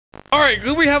All right,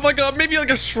 we have like maybe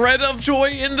like a shred of joy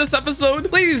in this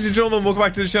episode. Ladies and gentlemen, welcome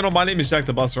back to the channel. My name is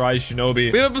JackTheBus, or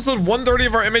ishinobi. We have episode 130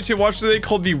 of our MHA watch today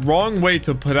called The Wrong Way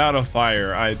to Put Out a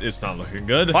Fire. It's not looking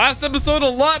good. Last episode, a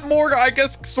lot more, I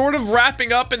guess, sort of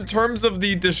wrapping up in terms of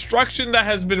the destruction that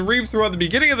has been reaped throughout the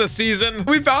beginning of the season.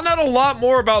 We found out a lot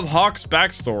more about Hawk's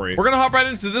backstory. We're gonna hop right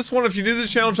into this one. If you're new to the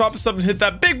channel, drop a sub and hit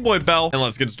that big boy bell, and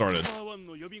let's get started.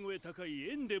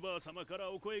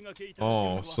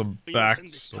 Oh, some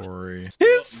backstory.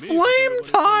 His flame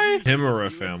tie.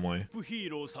 Himura family.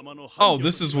 Oh,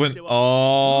 this is when.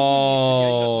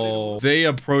 Oh, they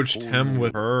approached him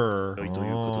with her.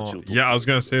 Oh. Yeah, I was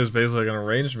gonna say it was basically like an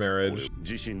arranged marriage.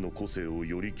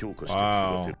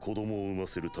 Wow.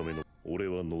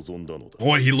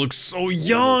 Boy, he looks so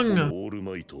young.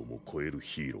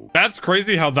 That's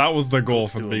crazy how that was the goal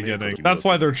from the beginning. That's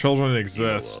why their children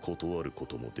exist.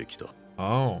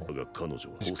 Oh,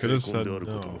 she could have said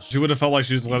no. She would have felt like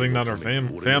she was letting down her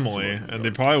family, and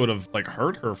they probably would have like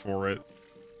hurt her for it.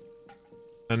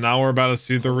 And now we're about to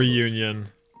see the reunion.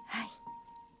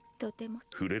 What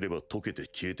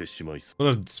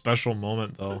a special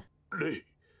moment, though.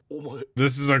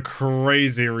 This is a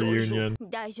crazy reunion.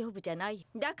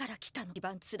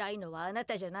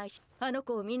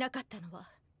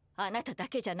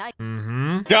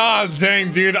 God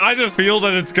dang, dude, I just feel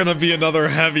that it's gonna be another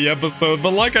heavy episode,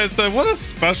 but like I said, what a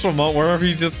special moment. Wherever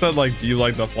he just said, like, do you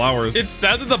like the flowers? It's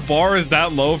sad that the bar is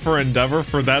that low for Endeavor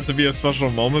for that to be a special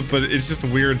moment, but it's just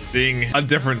weird seeing a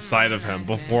different side of him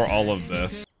before all of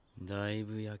this.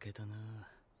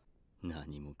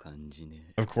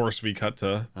 Of course, we cut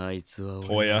to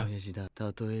Toya.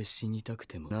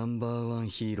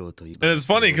 And it's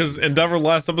funny because Endeavor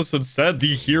last episode said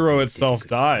the hero itself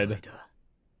died.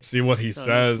 See what he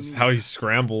says, how he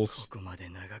scrambles.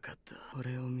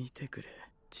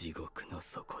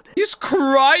 He's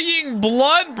crying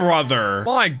blood, brother.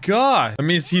 My God. I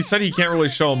mean, he said he can't really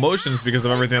show emotions because of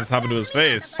everything that's happened to his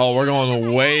face. Oh, we're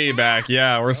going way back.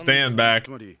 Yeah, we're staying back.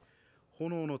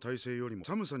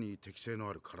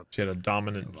 She had a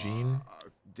dominant gene.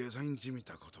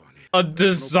 A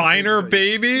designer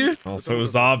baby? Oh, so it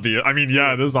was obvious. I mean,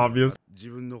 yeah, it is obvious.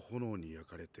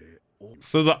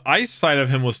 So the ice side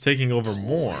of him was taking over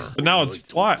more. But now it's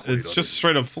flat. It's just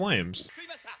straight up flames.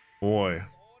 Boy.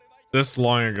 This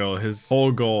long ago, his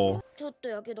whole goal. Gosh,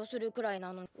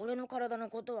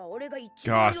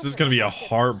 this is going to be a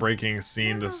heartbreaking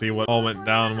scene to see what all went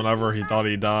down whenever he thought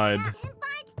he died.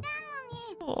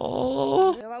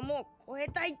 Oh.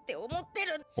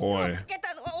 Boy.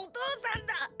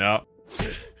 Yeah.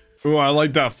 Ooh, I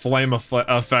like that flame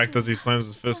effect as he slams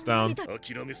his fist down.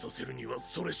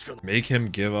 Make him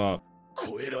give up.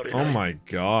 Oh my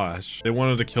gosh. They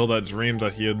wanted to kill that dream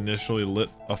that he initially lit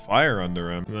a fire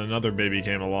under him. And then another baby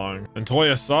came along. And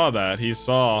Toya saw that. He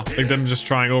saw like them just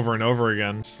trying over and over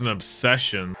again. Just an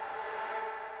obsession.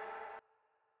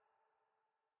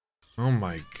 Oh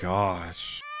my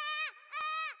gosh.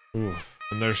 Ooh.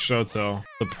 And there's Shoto,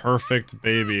 the perfect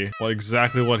baby. Well,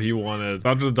 exactly what he wanted.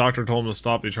 After the doctor told him to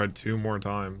stop, he tried 2 more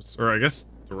times. Or I guess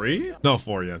 3? No,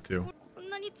 4, yeah, 2.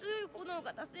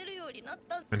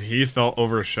 And he felt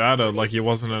overshadowed like he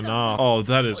wasn't enough. Oh,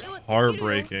 that is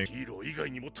heartbreaking.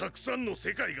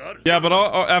 Yeah, but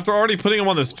after already putting him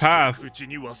on this path,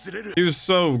 he was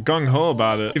so gung-ho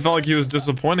about it. He felt like he was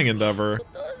disappointing Endeavor.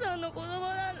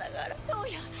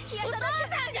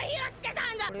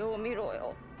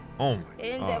 Oh my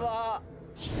God.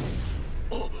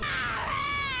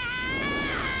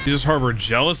 He just harbored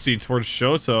jealousy towards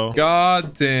Shoto.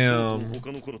 God damn. And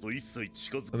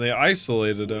they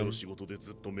isolated him.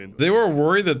 They were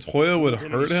worried that Toya would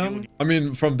hurt him. I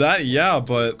mean, from that, yeah,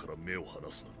 but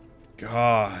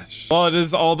gosh. Well, it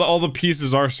is all the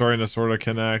pieces are starting to sort of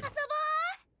connect.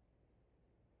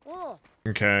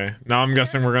 Okay, now I'm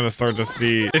guessing we're gonna start to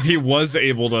see if he was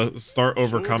able to start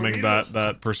overcoming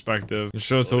that perspective.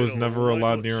 Shoto was never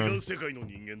allowed near him.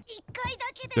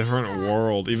 Different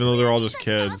world, even though they're all just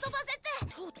kids.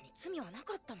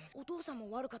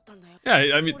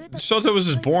 Yeah, I mean, Shoto was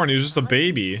just born. He was just a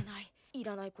baby.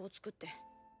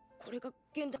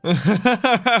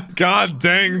 God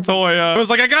dang, Toya. I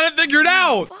was like, I got it figured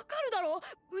out.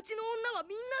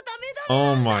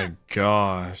 Oh my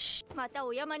gosh.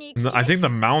 I think the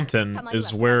mountain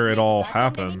is where it all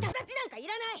happened.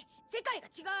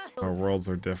 Our worlds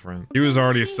are different. He was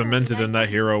already cemented in that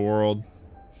hero world.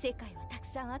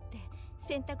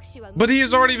 But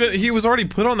he was already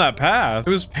put on that path. It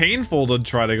was painful to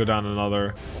try to go down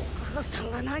another.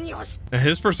 In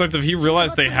his perspective, he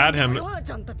realized they had him.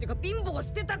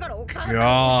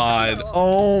 God.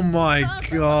 Oh my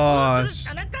gosh.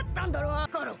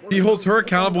 He holds her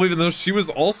accountable even though she was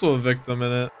also a victim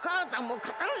in it.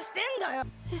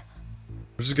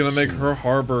 Which is gonna make her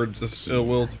harbor just ill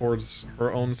will towards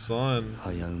her own son.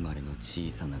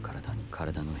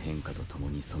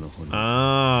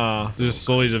 Ah, just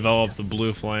slowly develop the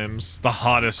blue flames, the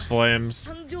hottest flames.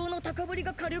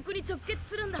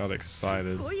 Got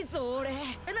excited.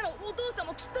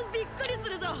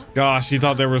 Gosh, he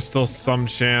thought there was still some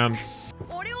chance.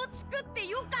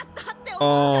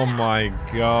 Oh my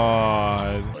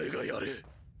god.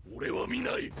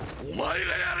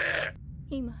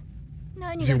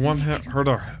 Does he want her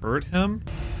to hurt him?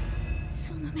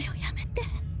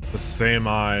 The same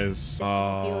eyes.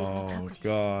 Oh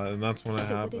god, and that's when it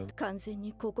happened.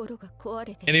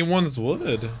 Anyone's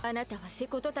would.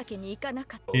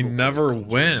 He never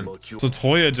went. So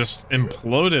Toya just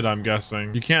imploded, I'm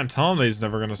guessing. You can't tell him that he's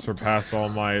never gonna surpass All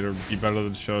Might or be better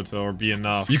than Shoto or be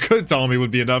enough. You could tell him he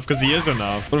would be enough because he is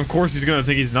enough. But of course he's gonna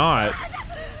think he's not.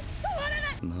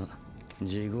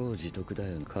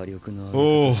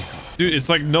 Oh, dude, it's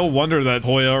like no wonder that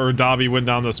Toya or Dabi went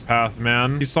down this path,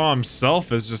 man. He saw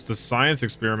himself as just a science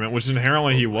experiment, which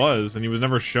inherently he was, and he was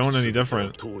never shown any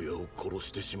different. But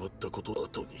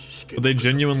they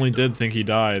genuinely did think he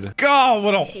died. God,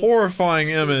 what a horrifying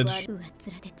image.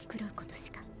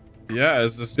 Yeah,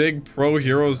 as this big pro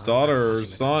hero's daughter or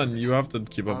son, you have to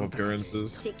keep up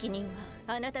appearances.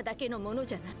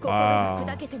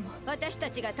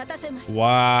 Wow.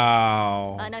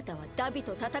 Wow.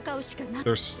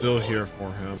 They're still here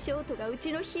for him.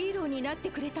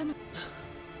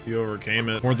 He overcame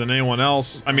it more than anyone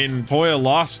else. I mean, Toya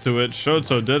lost to it,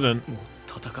 Shoto didn't.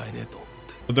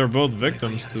 But they're both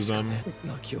victims to them.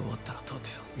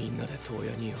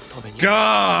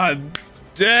 God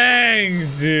dang,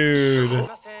 dude.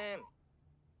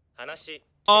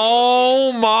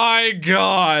 Oh my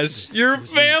gosh, your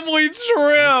family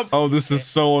trip. Oh, this is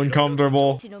so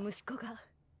uncomfortable.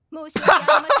 No,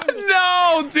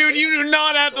 dude, you do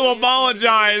not have to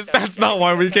apologize. That's not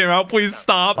why we came out. Please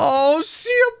stop. Oh,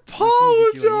 she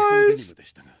apologized.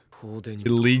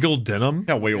 Illegal denim?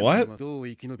 Yeah, wait, what?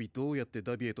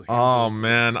 Oh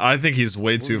man, I think he's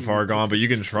way too far gone, but you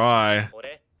can try.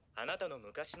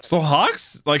 So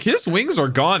Hawks, like his wings are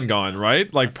gone,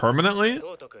 right? Like permanently?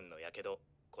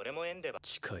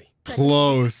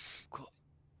 Close.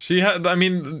 She had, I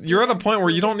mean, you're at a point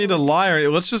where you don't need to lie. Right?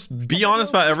 Let's just be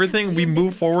honest about everything. We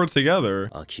move forward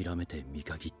together. But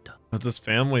this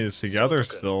family is together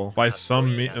still by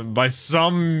some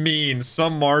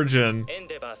margin.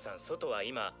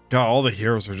 God, all the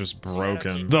heroes are just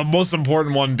broken. The most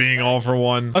important one being All for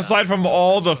One. Aside from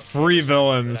all the free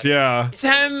villains, yeah.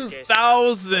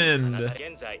 10,000.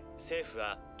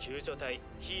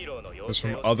 It's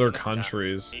from other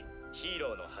countries.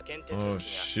 Oh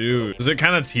shoot. Is it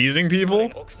kind of teasing people?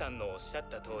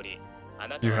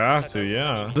 You have to,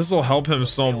 yeah. This will help him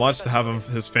so much to have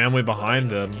his family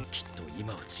behind him.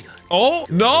 Oh,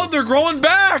 no, they're growing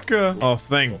back! Oh,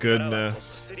 thank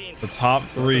goodness. The top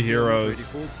 3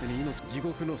 heroes. A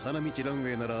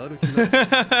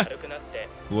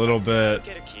little bit.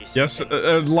 Yes,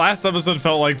 last episode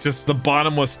felt like just the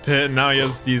bottomless pit, and now he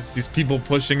has these people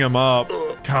pushing him up.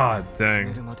 God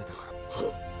dang.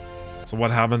 So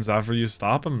what happens after you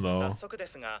stop him, though?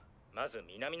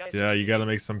 Yeah, you gotta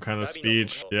make some kind of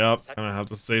speech. Yep, gonna have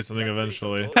to say something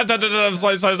eventually.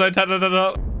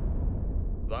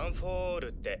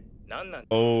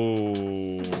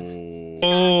 Oh.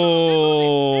 Oh.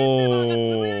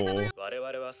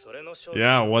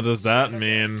 Yeah, what does that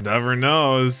mean? Never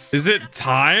knows. Is it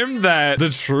time that the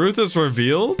truth is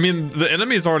revealed? I mean, the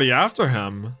enemy's already after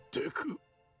him.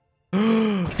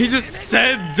 He just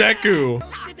said Deku.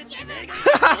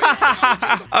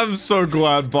 I'm so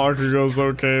glad Bakugo's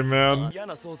okay, man.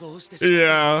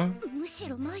 Yeah.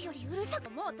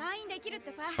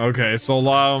 Okay, so a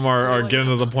lot of them are getting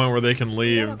to the point where they can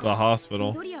leave the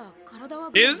hospital.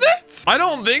 Is it? I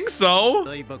don't think so.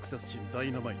 He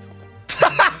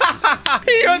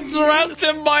addressed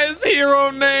him by his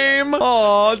hero name.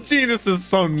 Oh, Genus is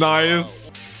so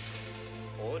nice.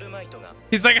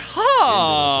 He's like,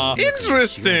 huh,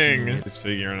 interesting. He's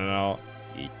figuring it out.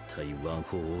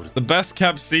 The best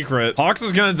kept secret. Hawks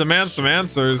is gonna demand some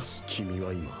answers.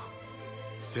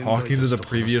 Talking to the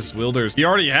previous wielders. He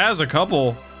already has a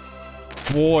couple.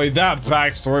 Boy, that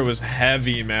backstory was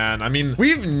heavy, man. I mean,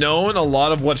 we've known a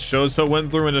lot of what Shoso went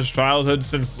through in his childhood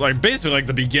since like basically like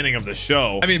the beginning of the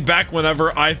show. I mean, back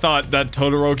whenever I thought that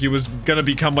Todoroki was gonna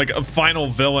become like a final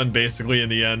villain basically in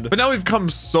the end. But now we've come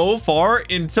so far,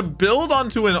 and to build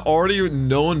onto an already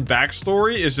known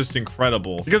backstory is just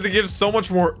incredible because it gives so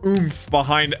much more oomph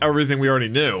behind everything we already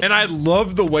knew. And I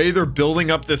love the way they're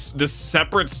building up this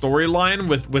separate storyline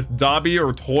with Dabi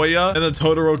or Toya and the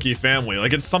Todoroki family.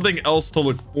 Like, it's something else to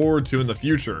look forward to in the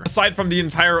future, aside from the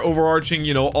entire overarching,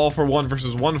 you know, all for one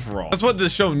versus one for all. That's what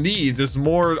this show needs, is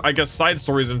more, I guess, side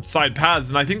stories and side paths.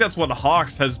 And I think that's what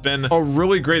Hawks has been a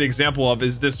really great example of,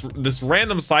 is this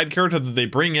random side character that they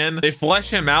bring in, they flesh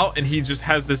him out, and he just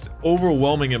has this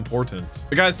overwhelming importance.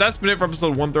 But guys, that's been it for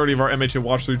episode 130 of our MHA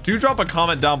watch through. Do drop a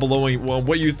comment down below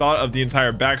what you thought of the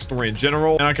entire backstory in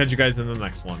general, and I'll catch you guys in the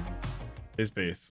next one. Peace.